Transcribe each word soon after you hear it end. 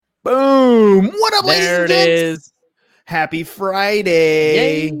Boom! What up, ladies There and it gents? is. Happy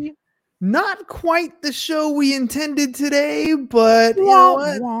Friday. Yay. Not quite the show we intended today, but you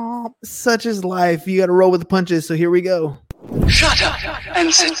know what? Such is life. You got to roll with the punches, so here we go. Shut up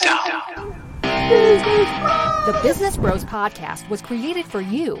and sit down. The Business Bros Podcast was created for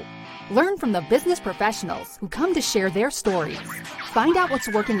you. Learn from the business professionals who come to share their stories. Find out what's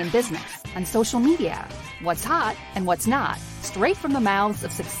working in business, on social media, what's hot and what's not, straight from the mouths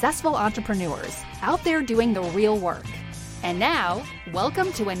of successful entrepreneurs out there doing the real work. And now,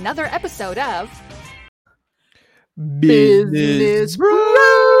 welcome to another episode of Business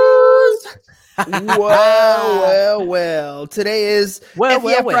Bros. Well. Today is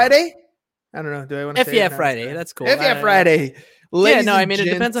FEF Friday. I don't know. Do I want to say FEF Friday. That's cool. FEF Friday. It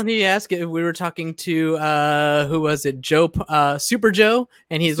depends on who you ask. We were talking to who was it? Super Joe,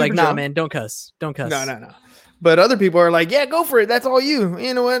 and he's like, "Nah, man, don't cuss. Don't cuss." No. But other people are like, "Yeah, go for it. That's all you."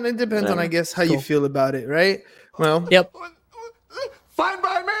 You know what? It depends on, I guess, how you feel about it, right? Well, yep. Fine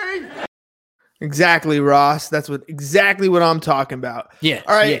by me. Exactly, Ross. That's exactly what I'm talking about. Yeah.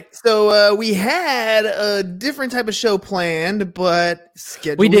 All right. Yeah. So we had a different type of show planned, but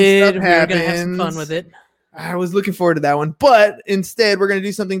scheduling we did. Stuff we were gonna have happens. some fun with it. I was looking forward to that one, but instead we're going to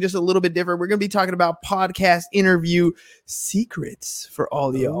do something just a little bit different. We're going to be talking about podcast interview secrets for all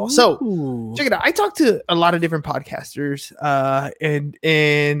of y'all. So check it out. I talk to a lot of different podcasters,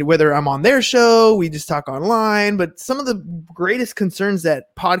 and whether I'm on their show, we just talk online. But some of the greatest concerns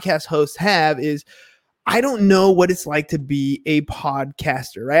that podcast hosts have is, I don't know what it's like to be a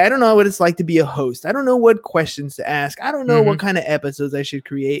podcaster, right? I don't know what it's like to be a host. I don't know what questions to ask. I don't know what kind of episodes I should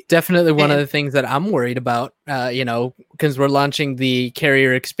create. Definitely one of the things that I'm worried about, because we're launching the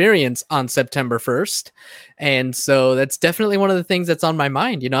Carrier Experience on September 1st. And so that's definitely one of the things that's on my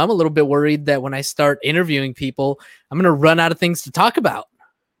mind. I'm a little bit worried that when I start interviewing people, I'm going to run out of things to talk about.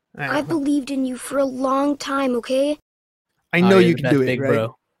 I believed in you for a long time, okay? I know you can do it, right?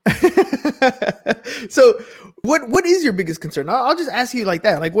 Bro. So what is your biggest concern? I'll just ask you like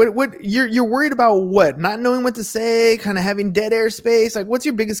that. Like what you're worried about, what? Not knowing what to say, kind of having dead air space? Like, what's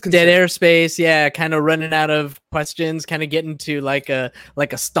your biggest concern? Dead air space, yeah, kind of running out of questions, kind of getting to like a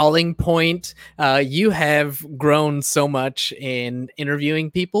stalling point. You have grown so much in interviewing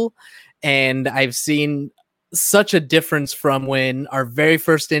people, and I've seen such a difference from when our very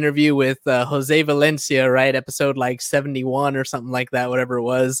first interview with Jose Valencia, right? Episode like 71 or something like that, whatever it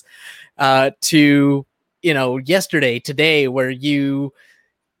was, to, today, where you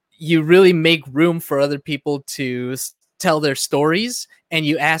really make room for other people to tell their stories, and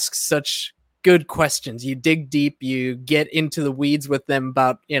you ask such good questions. You dig deep, you get into the weeds with them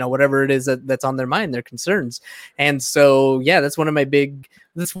about, whatever it is that's on their mind, their concerns. And so, yeah, that's one of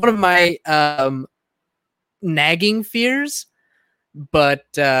my nagging fears, but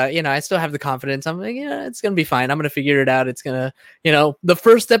I still have the confidence. I'm like, it's gonna be fine. I'm gonna figure it out. It's gonna, the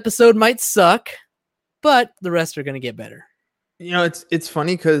first episode might suck, but the rest are gonna get better. It's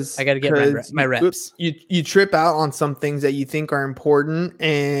funny because I gotta get my reps. You trip out on some things that you think are important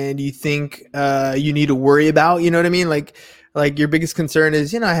and you think you need to worry about. You know what I mean? Like your biggest concern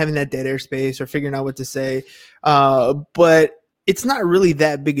is having that dead air space or figuring out what to say, but it's not really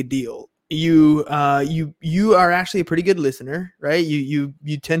that big a deal. You are actually a pretty good listener, right? You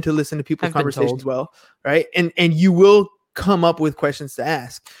tend to listen to people's conversations well, right? And you will come up with questions to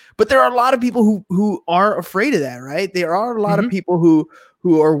ask. But there are a lot of people who are afraid of that, right? There are a lot of people who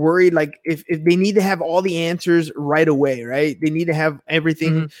are worried, like if they need to have all the answers right away, right? They need to have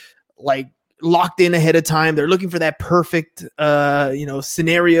everything like locked in ahead of time. They're looking for that perfect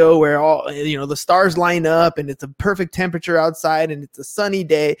scenario where all the stars line up and it's a perfect temperature outside and it's a sunny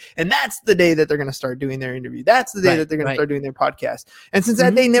day, and that's the day that they're going to start doing their interview. That's the day that they're going to start doing their podcast. And since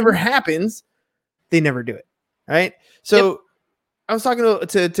that day never happens, they never do it, right? So I was talking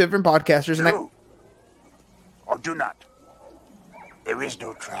to different podcasters, and or do not. There is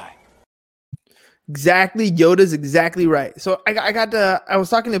no try. Exactly. Yoda's exactly right. So I was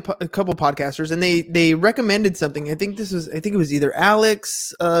talking to a couple podcasters, and they recommended something. I think it was either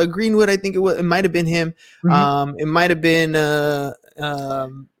Alex Greenwood. I think it might've been him. It might've been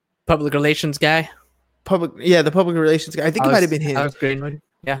public relations guy. The public relations guy. I think it might've been him. Alex Greenwood.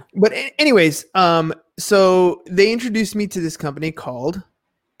 Yeah. But anyways, so they introduced me to this company called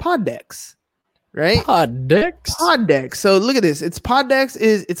Poddex. Right? Poddex. So look at this. It's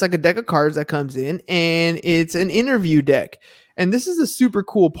like a deck of cards that comes in, and it's an interview deck. And this is a super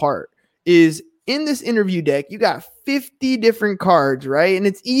cool part, is in this interview deck, you got 50 different cards, right? And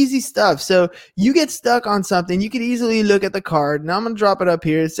it's easy stuff. So you get stuck on something, you could easily look at the card. Now I'm going to drop it up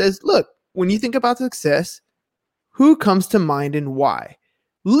here. It says, look, when you think about success, who comes to mind and why?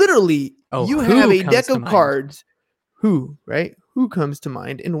 Literally, Oh, you who have a comes deck to of mind? cards. Who, right? Who comes to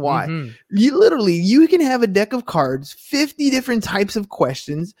mind and why? Mhm. You can have a deck of cards, 50 different types of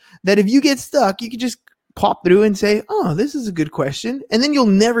questions that if you get stuck, you can just pop through and say, oh, this is a good question. And then you'll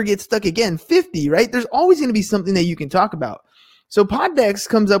never get stuck again. 50, right? There's always going to be something that you can talk about. So Pod Decks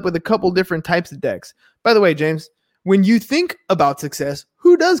comes up with a couple different types of decks. By the way, James, when you think about success,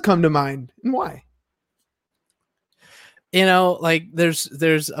 who does come to mind and why? You know, like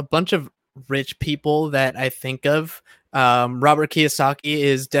there's a bunch of rich people that I think of. Robert Kiyosaki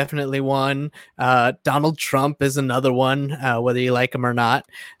is definitely one. Donald Trump is another one, whether you like him or not.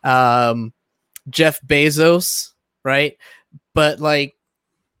 Jeff Bezos, right? But like,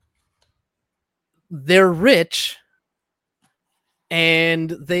 they're rich and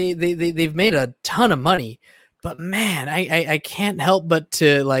they've made a ton of money. But man, I can't help but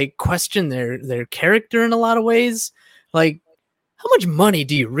to like question their character in a lot of ways. Like, how much money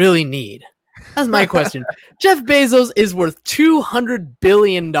do you really need? That's my question. Jeff Bezos is worth $200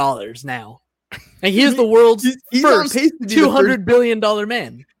 billion now. And he is the world's He's on first pace to be $200 billion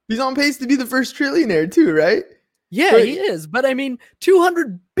man. He's on pace to be the first trillionaire too, right? Yeah, But- he is. But I mean,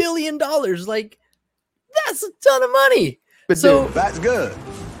 $200 billion, like, that's a ton of money. But So, dude, That's good.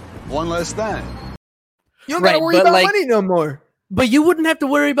 One less thing. you don't gotta right, worry but about like- money no more. but you wouldn't have to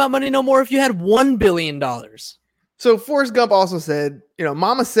worry about money no more if you had $1 billion. So Forrest Gump also said,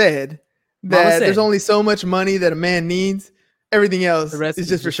 Mama said Mama that said. there's only so much money that a man needs. Everything else The rest is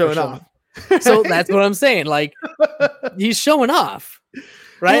just for showing off. So that's what I'm saying. Like, he's showing off,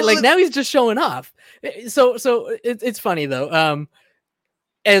 right? Well, Like, now he's just showing off. So it's funny though.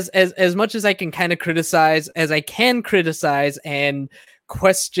 As much as I can kind of criticize, and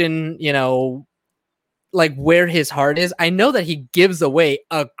question, like where his heart is, I know that he gives away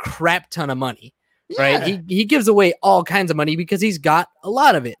a crap ton of money, right? Yeah. He gives away all kinds of money because he's got a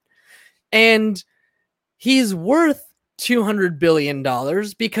lot of it. And he's worth $200 billion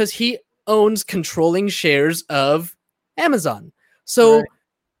because he owns controlling shares of Amazon. So Right.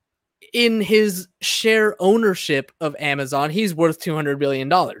 in his share ownership of Amazon, he's worth $200 billion,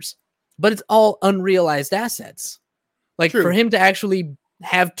 but it's all unrealized assets. Like, True. for him to actually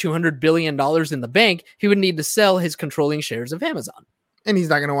have $200 billion in the bank, he would need to sell his controlling shares of Amazon. And he's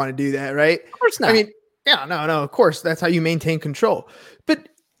not going to want to do that, right? Of course not. I mean, yeah, no, of course, that's how you maintain control. But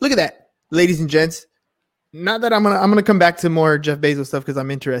look at that, ladies and gents. Not that I'm gonna come back to more Jeff Bezos stuff because I'm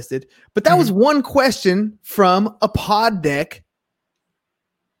interested. But that was one question from a Pod Deck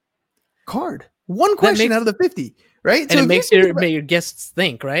card. One question makes- out of the 50, right? and So it if makes you think your, about- make your guests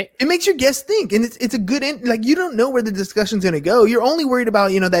think, right? it makes your guests think, and it's a good like you don't know where the discussion's going to go. You're only worried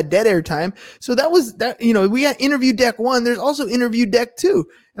about that dead air time. So that was that. We got interview deck 1. There's also interview deck 2,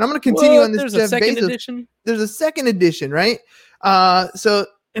 and I'm going to continue What? on this. There's Jeff a second Bezos. edition. There's a second edition, right? So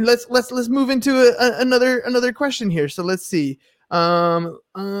and let's move into another question here. So let's see. Wait, I'm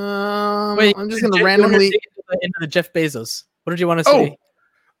just going to you wanna randomly. dig into the Jeff Bezos. What did you want to Oh, say?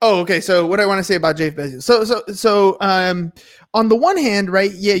 okay. So what I want to say about Jeff Bezos. So on the one hand,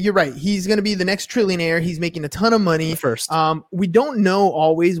 right? Yeah, you're right. He's going to be the next trillionaire. He's making a ton of money. First. We don't know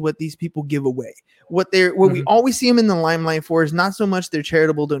always what these people give away. What we always see them in the limelight for is not so much their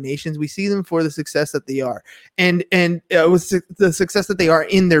charitable donations. We see them for the success that they are, and with the success that they are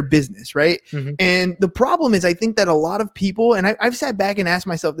in their business, right? Mhm. And the problem is, I think that a lot of people, and I've sat back and asked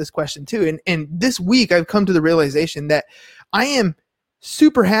myself this question too, and this week I've come to the realization that I am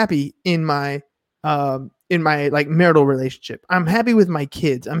super happy in my like marital relationship. I'm happy with my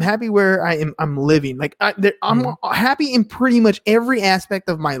kids. I'm happy where I'm living. Like I'm happy in pretty much every aspect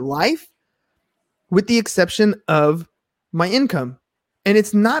of my life, with the exception of my income. And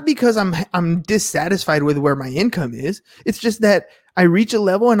it's not because I'm dissatisfied with where my income is. It's just that I reach a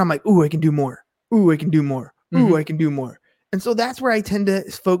level and I'm like, ooh, I can do more. Ooh, I can do more. Ooh, I can do more. And so that's where I tend to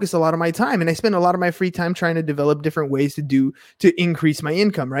focus a lot of my time. And I spend a lot of my free time trying to develop different ways to increase my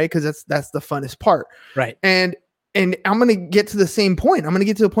income, right? Because that's the funnest part. Right. And I'm going to get to the same point. I'm going to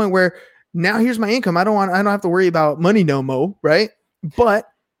get to a point where now here's my income. I don't have to worry about money no more, right? But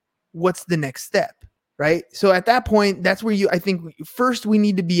what's the next step? Right. So at that point, that's where I think first we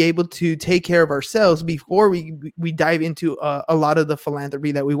need to be able to take care of ourselves before we dive into a lot of the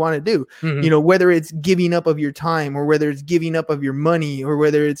philanthropy that we want to do. Mhm. Whether it's giving up of your time or whether it's giving up of your money or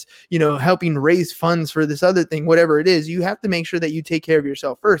whether it's, helping raise funds for this other thing, whatever it is, you have to make sure that you take care of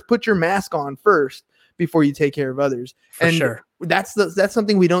yourself first. Put your mask on first before you take care of others. For sure. That's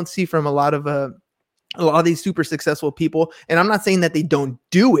something we don't see from a lot of a lot of these super successful people, and I'm not saying that they don't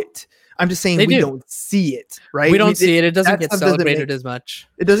do it. I'm just saying we don't see it, right? We don't see it. It doesn't get celebrated as much.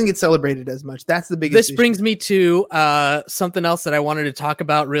 It doesn't get celebrated as much. That's the biggest issue. Brings me to something else that I wanted to talk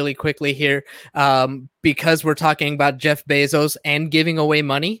about really quickly here, because we're talking about Jeff Bezos and giving away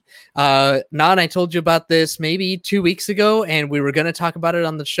money. Nan, I told you about this maybe 2 weeks ago, and we were going to talk about it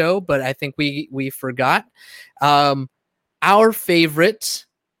on the show, but I think we forgot. Our favorite,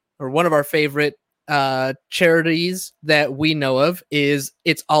 or one of our favorite charities that we know of is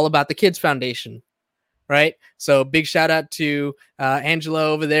It's All About the Kids Foundation, right? So big shout out to Angela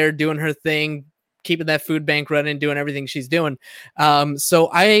over there doing her thing, keeping that food bank running, doing everything she's doing. So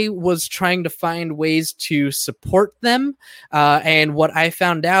I was trying to find ways to support them. And what I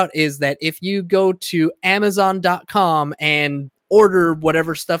found out is that if you go to Amazon.com and order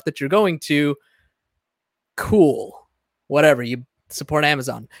whatever stuff that you're going to, cool, whatever, you support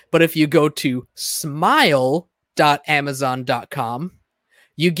Amazon. But if you go to smile.amazon.com,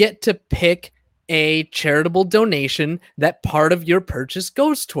 you get to pick a charitable donation that part of your purchase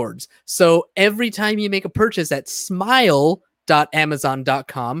goes towards. So every time you make a purchase at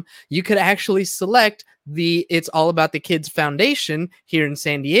smile.amazon.com, you could actually select the It's All About the Kids Foundation here in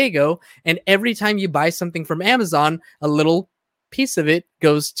San Diego. And every time you buy something from Amazon, a little piece of it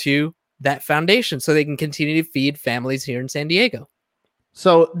goes to that foundation so they can continue to feed families here in San Diego.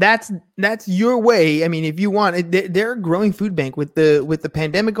 So that's your way. I mean, if you want, they're a growing food bank with the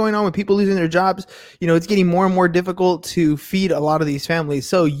pandemic going on, with people losing their jobs. You know, it's getting more and more difficult to feed a lot of these families.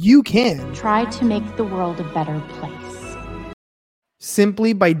 So you can try to make the world a better place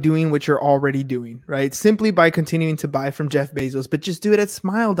simply by doing what you're already doing, right? Simply by continuing to buy from Jeff Bezos, but just do it at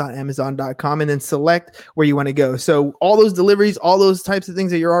smile.amazon.com and then select where you want to go. So all those deliveries, all those types of things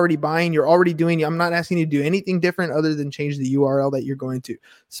that you're already buying, you're already doing. I'm not asking you to do anything different other than change the URL that you're going to.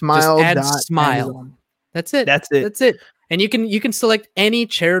 Smile. That's it. That's it. And you can select any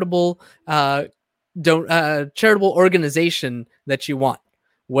charitable charitable organization that you want.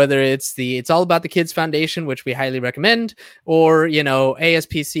 Whether it's All About the Kids Foundation, which we highly recommend, or,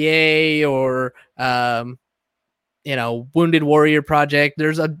 ASPCA, or, Wounded Warrior Project.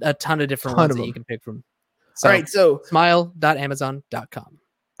 There's a ton of different ones that you can pick from. So, all right. So smile.amazon.com.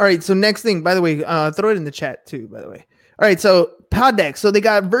 All right. So next thing, by the way, throw it in the chat too, by the way. All right. So Pod Decks. So they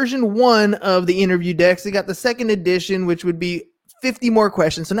got version 1 of the interview decks. They got the second edition, which would be 50 more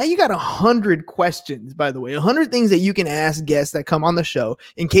questions. So now you got 100 questions, by the way, 100 things that you can ask guests that come on the show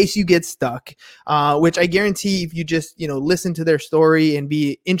in case you get stuck, which I guarantee if you just, listen to their story and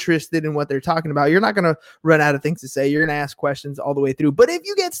be interested in what they're talking about, you're not going to run out of things to say. You're going to ask questions all the way through. But if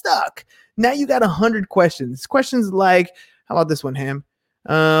you get stuck, now you got 100 questions. Questions like, how about this one, Ham?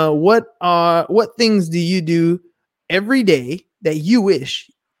 What things do you do every day that you wish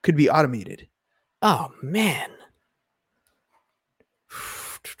could be automated? Oh, man.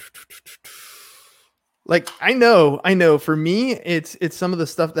 Like, I know for me, it's some of the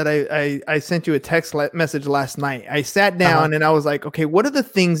stuff that I sent you a text message last night. I sat down and I was like, okay, what are the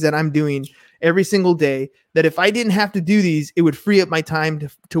things that I'm doing every single day that if I didn't have to do these, it would free up my time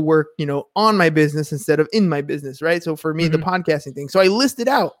to work, on my business instead of in my business. Right. So for me, the podcasting thing. So I listed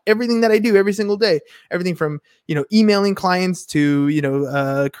out everything that I do every single day, everything from, emailing clients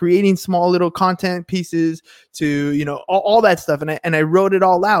to, creating small little content pieces to, all that stuff. And I wrote it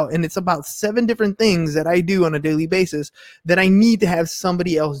all out, and it's about 7 different things that I do on a daily basis that I need to have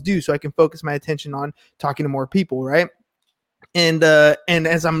somebody else do so I can focus my attention on talking to more people. Right. And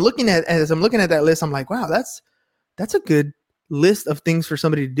as I'm looking at that list, I'm like, wow, that's a good list of things for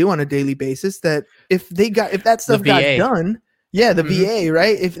somebody to do on a daily basis. That if that stuff got done, the VA,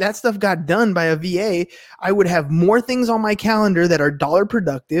 right? If that stuff got done by a VA, I would have more things on my calendar that are dollar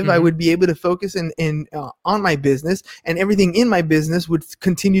productive. I would be able to focus on my business, and everything in my business would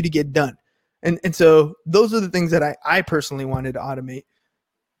continue to get done. And so those are the things that I personally wanted to automate.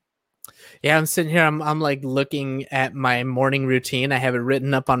 Yeah, I'm sitting here. I'm like looking at my morning routine. I have it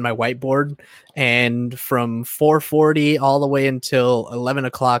written up on my whiteboard, and from 4:40 all the way until 11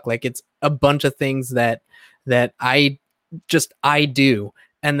 o'clock, like it's a bunch of things that I do.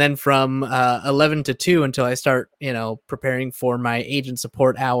 And then from 11 to 2 until I start, preparing for my agent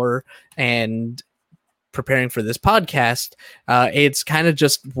support hour and preparing for this podcast, it's kind of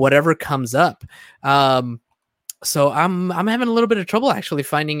just whatever comes up. So I'm having a little bit of trouble actually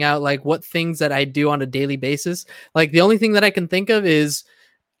finding out like what things that I do on a daily basis. Like the only thing that I can think of is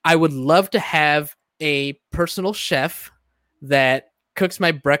I would love to have a personal chef that cooks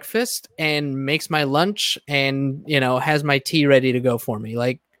my breakfast and makes my lunch and, has my tea ready to go for me.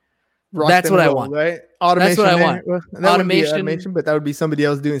 Like that's what I want. Right? Automation. That's what I want. Well, that automation, but that would be somebody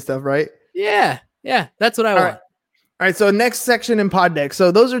else doing stuff, right? Yeah. Yeah, that's what I want. All right, so next section in pod decks.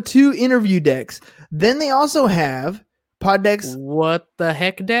 So those are 2 interview decks. Then they also have pod decks. What the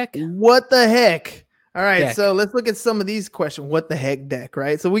heck deck? What the heck? All right, Deck. so let's look at some of these questions. What the heck deck,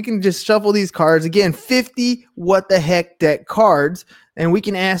 right? So we can just shuffle these cards. Again, 50 what the heck deck cards, and we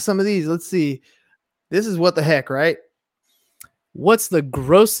can ask some of these. Let's see. This is what the heck, right? What's the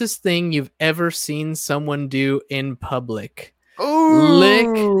grossest thing you've ever seen someone do in public? Ooh. Lick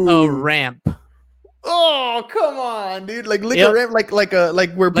a ramp. Oh, come on, dude! Like lick Yep. a ramp, like where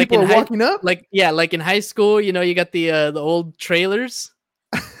Like people in are walking up. Like in high school, you know, you got the old trailers.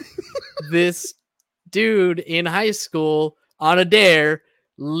 This dude in high school on a dare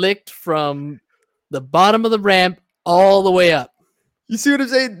licked from the bottom of the ramp all the way up. You see what I'm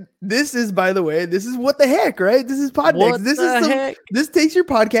saying? This is, by the way, this is what the heck, right? This is pod decks. What This the is heck? this takes your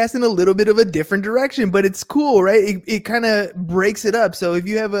podcast in a little bit of a different direction, but it's cool, right? It kind of breaks it up. So if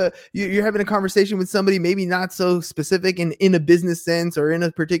you have you're having a conversation with somebody, maybe not so specific in a business sense or in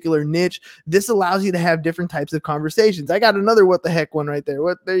a particular niche, this allows you to have different types of conversations. I got another what the heck one right there.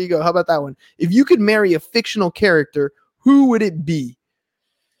 There you go. How about that one? If you could marry a fictional character, who would it be?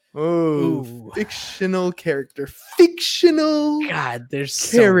 Oh, Ooh. fictional character. Fictional God, there's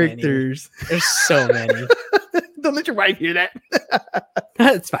characters. So many. There's so many. Don't let your wife hear that.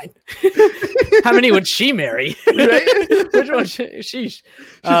 That's fine. How many would she marry? Right? Which one? Sheesh. She's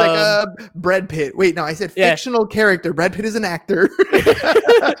like, Brad Pitt. Wait, no, I said Yeah. fictional character. Brad Pitt is an actor.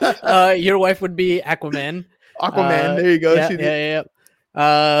 Your wife would be Aquaman. Aquaman. There you go. Yeah, She's-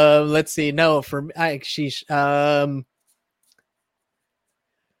 yeah. Let's see. No, for me, sheesh.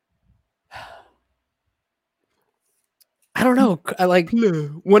 I don't know. I like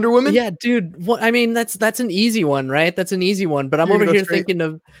Wonder Woman. Yeah, dude. I mean, that's an easy one, right? That's an easy one. But I'm You're over gonna go here straight?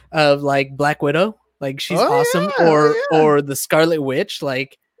 thinking of like Black Widow. Like she's Oh, awesome, yeah, or yeah. or the Scarlet Witch.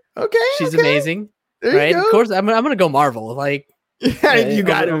 Like Okay. she's okay. amazing, There right? you Of go. course, I'm gonna go Marvel. Like Yeah, you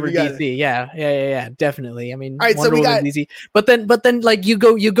got it. over You got DC. it. Yeah, definitely. I mean, All right, so Wonder we Woman's got- easy. But then like you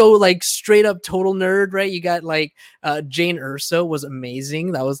go like straight up total nerd, right? You got like Jane Erso was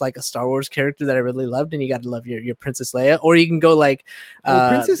amazing. That was like a Star Wars character that I really loved, and you got to love your Princess Leia. Or you can go like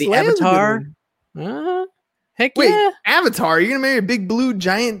Princess the Leia's a good Avatar. one. Heck Wait, yeah! Avatar. You're gonna marry a big blue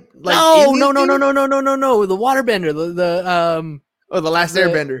giant? Like, No, alien no. thing? The Waterbender, Oh, the Last the-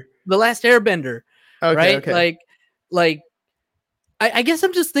 Airbender. the Last Airbender, Okay, right? okay. Like. I guess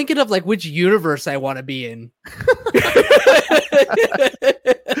I'm just thinking of like which universe I want to be in. Jeff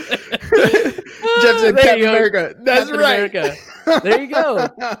said There Captain you go. America. That's Captain right. America. There you go.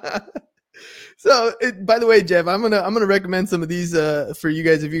 So, by the way, Jeff, I'm gonna recommend some of these for you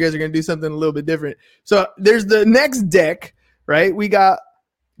guys if you guys are gonna do something a little bit different. So, there's the next deck, right? We got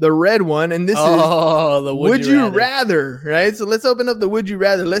the red one, and this is The Would You Rather, right? So let's open up the Would You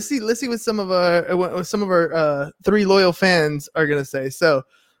Rather. Let's see what some of our 3 loyal fans are gonna say. So,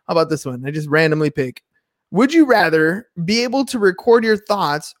 how about this one? I just randomly pick. Would you rather be able to record your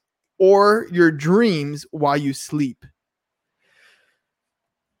thoughts or your dreams while you sleep?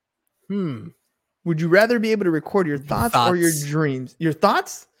 Would you rather be able to record your thoughts or your Thoughts. dreams? Your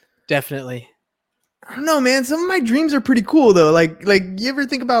thoughts? Definitely. I don't know, man. Some of my dreams are pretty cool though. Like you ever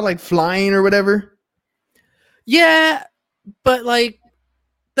think about like flying or whatever? Yeah, but like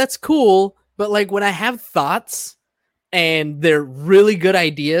that's cool. But like when I have thoughts and they're really good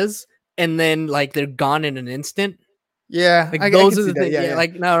ideas, and then like they're gone in an instant. Yeah, Like those can are see the that. things. Yeah, Yeah, yeah.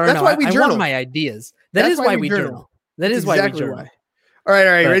 like no, That's why we I journal. want my ideas. That's why we journal. That is That's why exactly we journal. All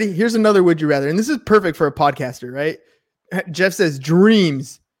right. But- Ready? Here's another would you rather, and this is perfect for a podcaster, right? Jeff says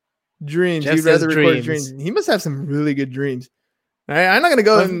dreams. Dreams. Jeff You'd says rather record dreams. dreams. He must have some really good dreams. All right, I'm not gonna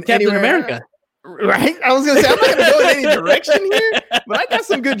go Well, in Captain anywhere. America. Right? I was gonna say I'm not gonna go in any direction here, but I got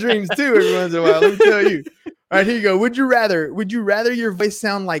some good dreams too every once in a while. Let me tell you. All right, here you go. Would you rather your voice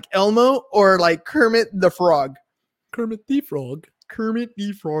sound like Elmo or like Kermit the Frog? Kermit the Frog. Kermit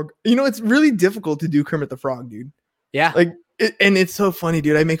the Frog. You know, it's really difficult to do Kermit the Frog, dude. Yeah. Like, and it's so funny,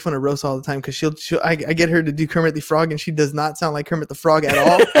 dude. I make fun of Rose all the time because I get her to do Kermit the Frog, and she does not sound like Kermit the Frog at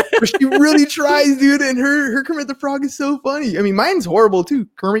all. But she really tries, dude. And her Kermit the Frog is so funny. I mean, mine's horrible too.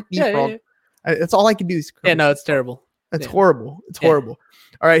 Kermit the Frog. That's all I can do is Kermit. Yeah, no, it's terrible. That's yeah. horrible. It's Yeah. horrible.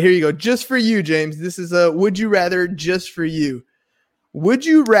 All right, here you go. Just for you, James. This is a would you rather just for you. Would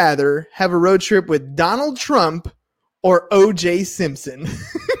you rather have a road trip with Donald Trump or OJ Simpson?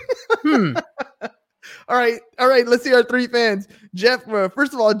 Hmm. All right. Let's see our 3 fans. Jeff,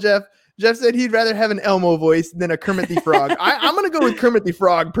 first of all, Jeff Jeff said he'd rather have an Elmo voice than a Kermit the Frog. I'm gonna go with Kermit the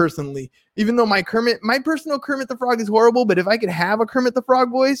Frog personally, even though my personal Kermit the Frog is horrible. But if I could have a Kermit the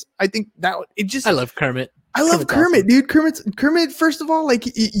Frog voice, I think I love Kermit. I love Kermit, awesome. Dude. Kermit. First of all, like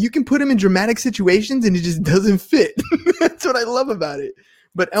you can put him in dramatic situations and it just doesn't fit. That's what I love about it.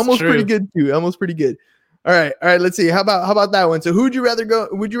 But Elmo's pretty good too. Elmo's pretty good. All right. Let's see. How about that one? So, who would you rather go?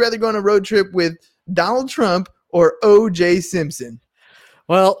 Would you rather go on a road trip with Donald Trump or O.J. Simpson?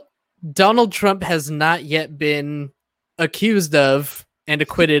 Well, Donald Trump has not yet been accused of and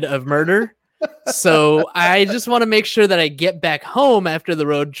acquitted of murder. So I just want to make sure that I get back home after the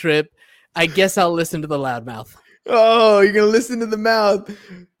road trip. I guess I'll listen to the loudmouth. Oh, you're going to listen to the mouth.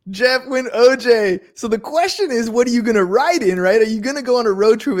 Jeff went OJ. So the question is, what are you going to ride in, right? Are you going to go on a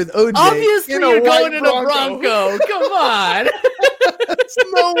road trip with OJ? Obviously, you're going in a Bronco. Come on. There's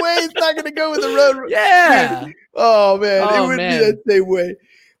no way it's not going to go with a road. Yeah. Oh, man. It wouldn't be that same way.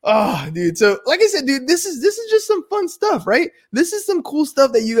 Oh, dude. So, like I said, dude, this is just some fun stuff, right? This is some cool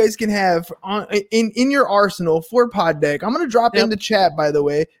stuff that you guys can have in your arsenal for Pod Deck. I'm going to drop in the chat, by the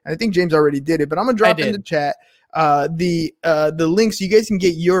way. I think James already did it, but I'm going to drop in the chat the links so you guys can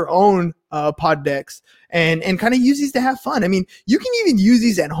get your own Pod Decks and kind of use these to have fun. I mean, you can even use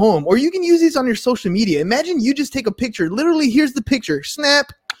these at home, or you can use these on your social media. Imagine you just take a picture. Literally, here's the picture.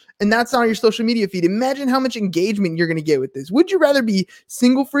 Snap. And that's on your social media feed. Imagine how much engagement you're going to get with this. Would you rather be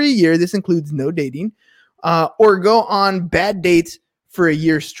single for a year? This includes no dating, or go on bad dates for a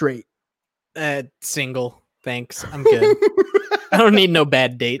year straight? Single. Thanks. I'm good. I don't need no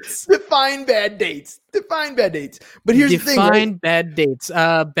bad dates. Define bad dates. But here's the thing. Define bad dates.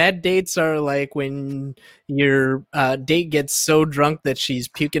 Bad dates are like when your date gets so drunk that she's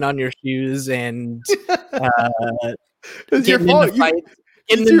puking on your shoes and it's your fault.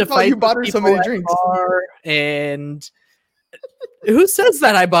 You bought her so many drinks. And who says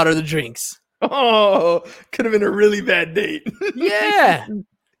that I bought her the drinks? Oh, could have been a really bad date. Yeah.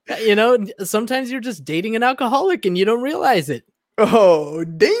 You know, sometimes you're just dating an alcoholic and you don't realize it. Oh,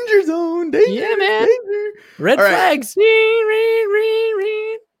 danger zone. Danger. Yeah, man. Danger. Red flags.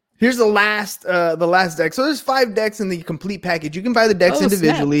 Here's the last deck. So there's 5 decks in the complete package. You can buy the decks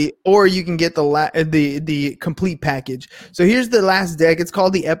individually, or you can get the complete package. So here's the last deck. It's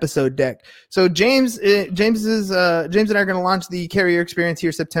called the episode deck. So James and I are going to launch the Carrier Experience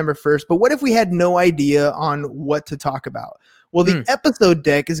here September 1st. But what if we had no idea on what to talk about? Well, the episode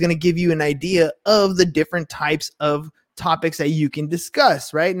deck is going to give you an idea of the different types of topics that you can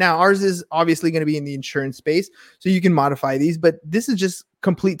discuss. Right now, ours is obviously going to be in the insurance space, so you can modify these. But this is just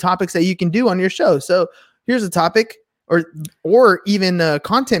complete topics that you can do on your show. So here's a topic, or even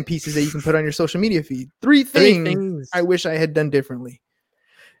content pieces that you can put on your social media feed. Three things I wish I had done differently.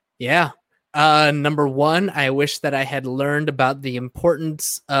 Yeah. Number 1, I wish that I had learned about the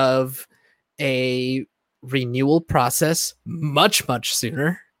importance of a renewal process much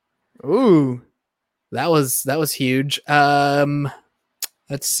sooner. Ooh, that was huge. Let's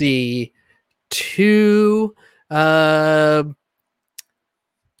see. 2,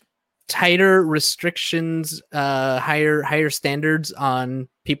 tighter restrictions, higher standards on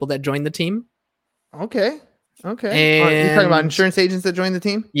people that join the team. Okay. You're talking about insurance agents that join the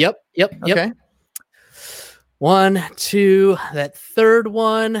team? Yep. Okay. 1, 2. That third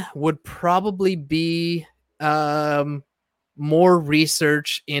one would probably be more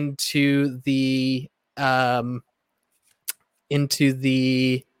research into the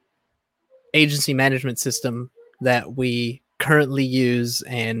agency management system that we currently use,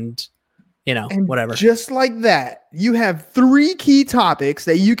 and whatever. Just like that, you have 3 key topics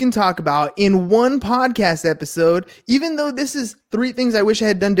that you can talk about in one podcast episode. Even though this is 3 things I wish I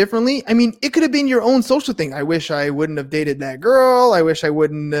had done differently. I mean, it could have been your own social thing. I wish I wouldn't have dated that girl. I wish I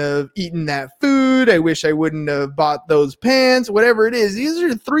wouldn't have eaten that food. I wish I wouldn't have bought those pants. Whatever it is, these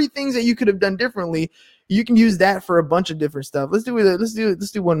are 3 things that you could have done differently. You can use that for a bunch of different stuff. Let's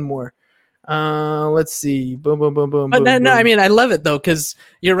do one more. Let's see. Boom. But no, I mean, I love it though, because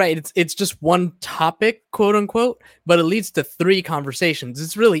you're right. It's just one topic, quote unquote, but it leads to 3 conversations.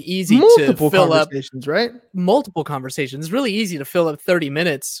 It's really easy to fill up right? Multiple conversations. It's really easy to fill up 30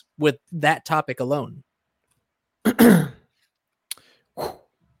 minutes with that topic alone.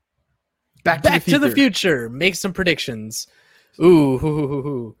 Back to the future. Make some predictions.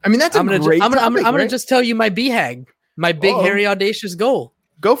 Ooh. I mean, that's I'm gonna just tell you my BHAG, my big, hairy, audacious goal.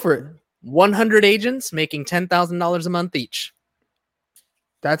 Go for it. 100 agents making $10,000 a month each.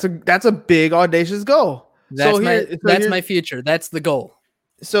 That's a big audacious goal. That's my future. That's the goal.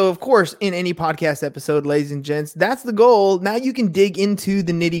 So, of course, in any podcast episode, ladies and gents, that's the goal. Now you can dig into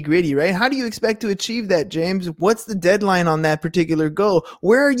the nitty gritty, right? How do you expect to achieve that, James? What's the deadline on that particular goal?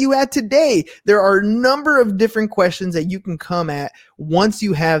 Where are you at today? There are a number of different questions that you can come at once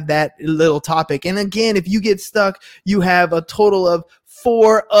you have that little topic. And again, if you get stuck, you have a total of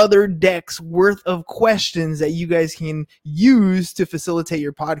 4 other decks worth of questions that you guys can use to facilitate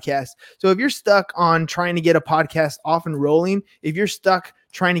your podcast. So if you're stuck on trying to get a podcast off and rolling, if you're stuck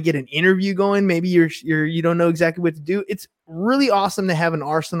trying to get an interview going, maybe you don't know exactly what to do, it's really awesome to have an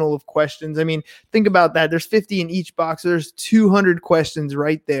arsenal of questions. I mean, think about that. There's 50 in each box. There's 200 questions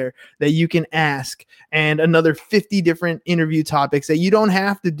right there that you can ask, and another 50 different interview topics that you don't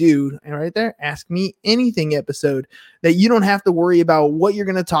have to do. And right there, Ask Me Anything episode that you don't have to worry about what you're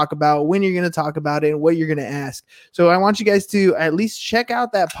going to talk about, when you're going to talk about it, and what you're going to ask. So I want you guys to at least check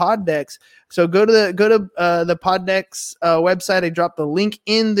out that Poddex. So go to the Poddex website. I dropped the link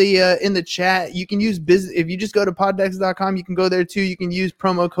in the chat. You can use business if you just go to poddex.com. You can go there too. You can use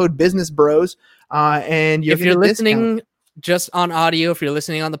promo code Business Bros. And if you're listening just on audio, if you're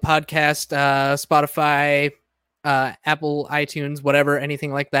listening on the podcast, Spotify, Apple, iTunes, whatever,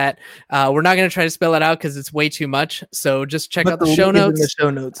 anything like that, we're not going to try to spell it out because it's way too much. So just check out the show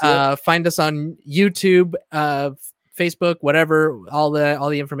notes. Yep. Find us on YouTube, Facebook, whatever. All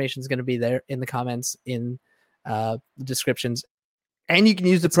the information is going to be there in the comments, in the descriptions. And you can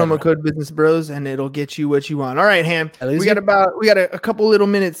use the promo code Business Bros, and it'll get you what you want. All right, Ham. We got a couple little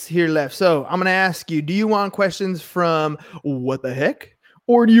minutes here left. So I'm going to ask you, do you want questions from What the Heck?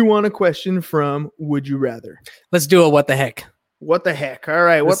 Or do you want a question from Would You Rather? Let's do a What the Heck. What the heck? All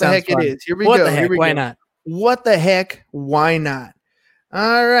right. What the heck it is. Here we go. What the heck? Why not? What the heck? Why not?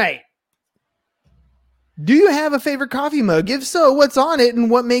 All right. Do you have a favorite coffee mug? If so, what's on it and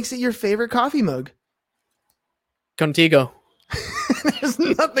what makes it your favorite coffee mug? Contigo. There's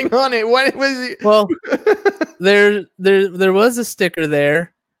nothing on it. What was it? Well, there was a sticker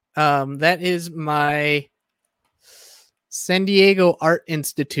there. That is my San Diego Art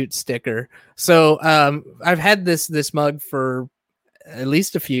Institute sticker. So I've had this mug for at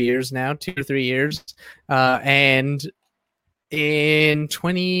least a few years now, 2 or 3 years. And in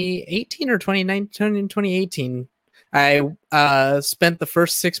 2018 or 2018, I spent the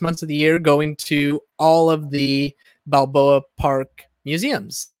first 6 months of the year going to all of the Balboa Park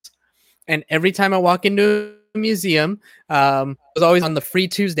museums. And every time I walk into a museum, it was always on the free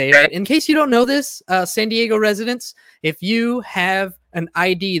Tuesday. Right? In case you don't know this, San Diego residents, if you have an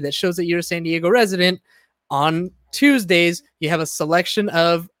ID that shows that you're a San Diego resident, on Tuesdays, you have a selection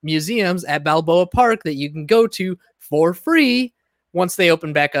of museums at Balboa Park that you can go to for free once they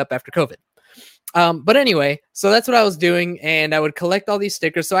open back up after COVID. But anyway, so that's what I was doing, and I would collect all these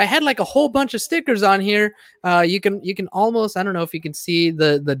stickers. So I had like a whole bunch of stickers on here. You can almost, I don't know if you can see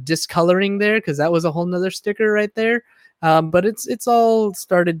the discoloring there, because that was a whole nother sticker right there. But it's all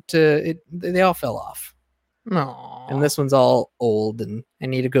started to, they all fell off. Aww. And this one's all old, and I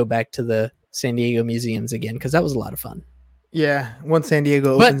need to go back to the San Diego museums again, because that was a lot of fun. Yeah, once San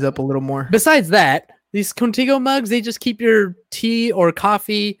Diego opens up a little more. Besides that, these Contigo mugs, they just keep your tea or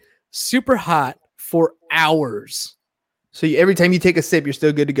coffee super hot for hours. So every time you take a sip, you're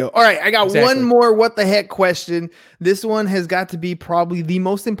still good to go. All right, I got one more what the heck question. This one has got to be probably the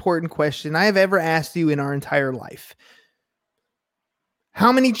most important question I have ever asked you in our entire life.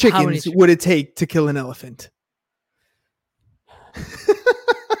 How many chickens would it take to kill an elephant?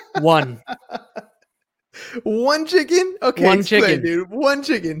 One. One chicken? Okay, one chicken, dude. One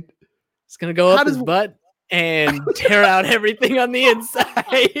chicken. It's gonna go up his butt and tear out everything on the inside.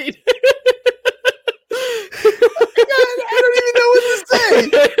 I don't even know what to say.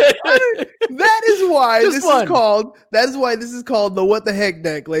 That is why this is called the What the Heck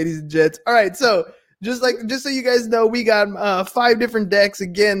deck, ladies and gents. All right, so just so you guys know, we got 5 different decks.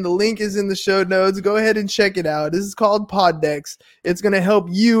 Again, the link is in the show notes. Go ahead and check it out. This is called Poddex. It's going to help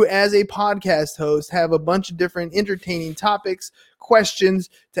you as a podcast host have a bunch of different entertaining topics,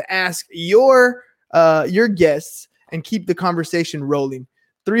 questions to ask your guests and keep the conversation rolling.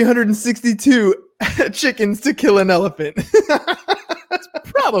 362 chickens to kill an elephant. That's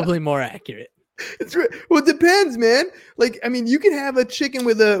probably more accurate. Well, it depends, man. Like, I mean, you can have a chicken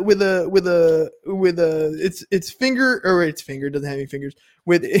with its finger, or its finger doesn't have any fingers.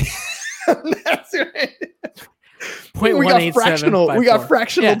 With that's right. We got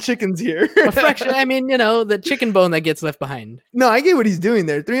fractional chickens here. A fraction. I mean, the chicken bone that gets left behind. No, I get what he's doing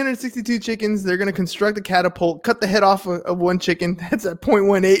there. 362 chickens. They're going to construct a catapult, cut the head off of one chicken. That's at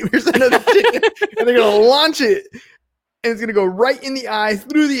 0.18% of the chicken, and they're going to launch it and it's going to go right in the eye,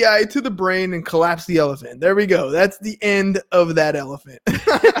 through the eye, to the brain, and collapse the elephant. There we go. That's the end of that elephant.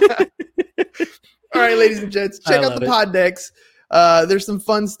 All right, ladies and gents, check out the pod decks. There's some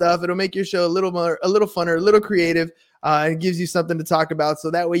fun stuff. It'll make your show a little funner, a little creative. It gives you something to talk about. So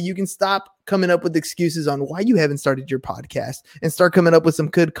that way you can stop coming up with excuses on why you haven't started your podcast and start coming up with some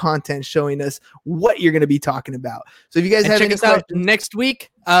good content showing us what you're going to be talking about. So if you guys have any questions next week,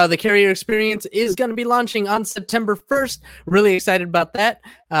 the Carrier Experience is going to be launching on September 1st. Really excited about that.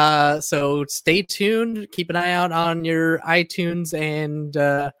 So stay tuned. Keep an eye out on your iTunes, and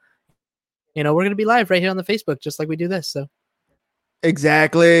we're going to be live right here on the Facebook, just like we do this. So.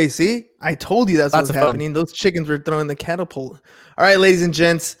 Exactly. See, I told you that's what's happening. Those chickens were throwing the catapult. All right, ladies and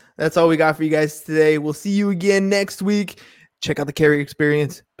gents, that's all we got for you guys today. We'll see you again next week. Check out the Carrier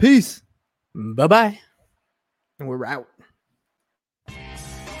Experience. Peace. Bye-bye. And we're out.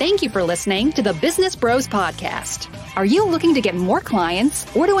 Thank you for listening to the Business Bros Podcast. Are you looking to get more clients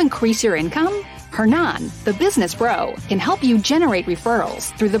or to increase your income? Hernan, the business bro, can help you generate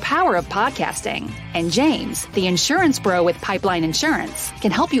referrals through the power of podcasting. And James, the insurance bro with Pipeline Insurance,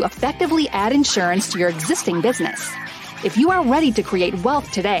 can help you effectively add insurance to your existing business. If you are ready to create wealth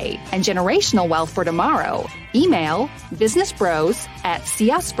today and generational wealth for tomorrow, email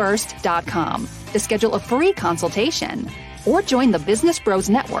businessbros@seeusfirst.com to schedule a free consultation or join the Business Bros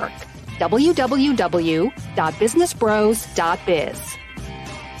Network, www.businessbros.biz.